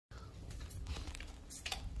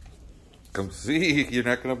Come see. You're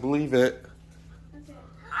not going to believe it.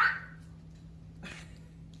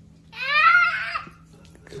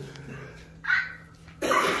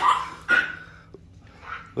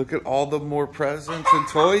 Look at all the more presents and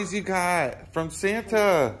toys you got from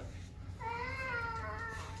Santa.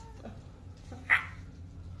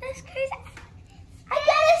 That's crazy. I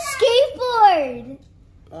got a skateboard.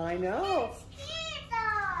 I know.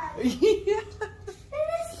 Yeah.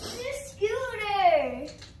 This is a scooter.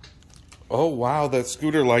 Oh, wow. That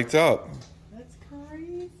scooter lights up. That's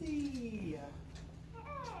crazy.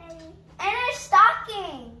 And our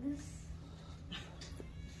stockings.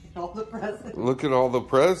 All the presents. Look at all the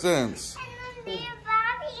presents. And the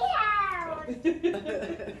Barbie house.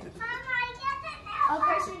 Oh,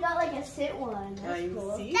 first we got like a sit one. I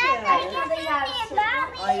see that. I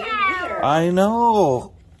didn't I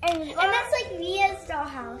know. And that's like Mia's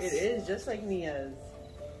dollhouse. It is just like Mia's.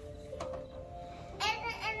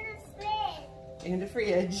 And a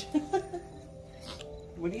fridge.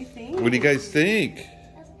 What do you think? What do you guys think?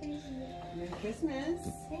 That's crazy. Merry Christmas.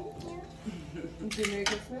 Thank you. Say Merry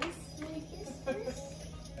Christmas. Merry Christmas.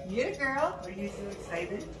 Yeah, girl. Are you so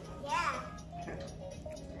excited? Yeah.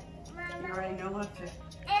 You already know what to.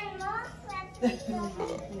 And more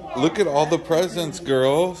Look at all the presents,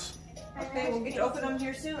 girls. Okay, we'll get to open them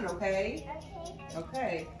here soon, okay?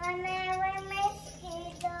 Okay. Okay.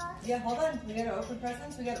 Mosquitoes. Yeah, hold on. We gotta open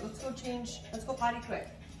presents. Let's go change. Let's go potty quick.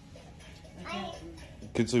 Okay.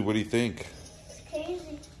 Kinsley, what do you think? It's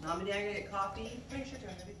crazy. Mom and Dad are gonna get coffee. Make sure to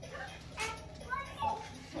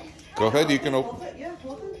Go ahead, you can open. Hold it. Yeah,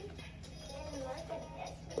 hold it.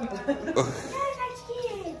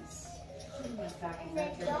 Kids.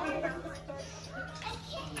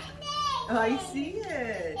 Oh, I see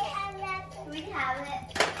it. We have it.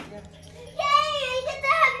 Yay! We get to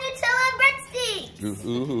have Nutella and breadsticks.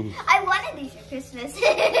 Ooh. I wanted these for Christmas.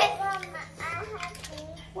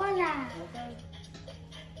 Voila.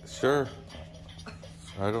 Sure.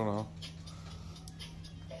 I don't know.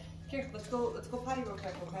 Here, let's go potty real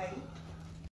quick, okay?